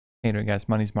Hey there guys,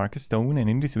 my name is Marcus Stone, and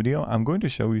in this video I'm going to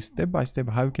show you step by step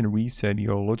how you can reset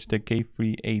your Logitech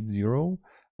K380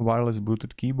 wireless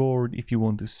Bluetooth keyboard if you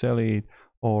want to sell it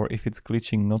or if it's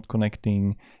glitching, not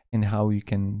connecting, and how you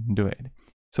can do it.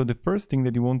 So the first thing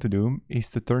that you want to do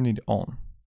is to turn it on.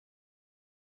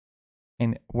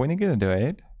 And when you're gonna do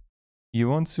it, you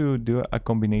want to do a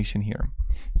combination here.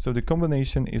 So the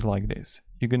combination is like this.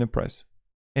 You're gonna press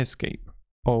escape,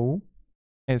 O,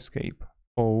 escape,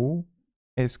 O,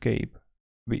 escape,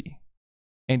 B.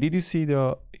 And did you see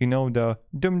the, the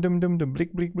dum dum dum, the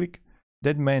blick blick blick?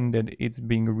 That meant that it's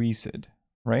being reset,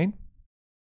 right?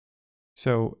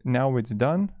 So now it's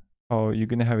done. Oh, you're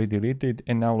gonna have it deleted.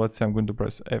 And now let's say I'm going to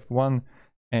press F1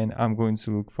 and I'm going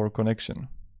to look for connection.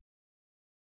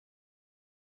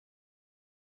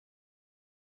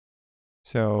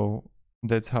 So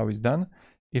that's how it's done.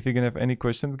 If you're gonna have any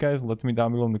questions, guys, let me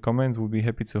down below in the comments. We'll be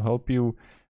happy to help you.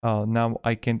 Now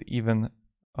I can't even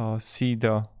see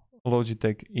the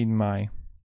Logitech in my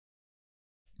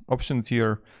options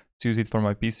here. To use it for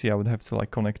my PC, I would have to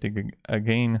like connect it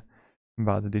again,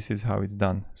 but this is how it's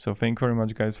done. So thank you very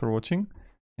much guys for watching,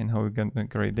 and have a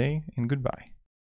great day, and goodbye.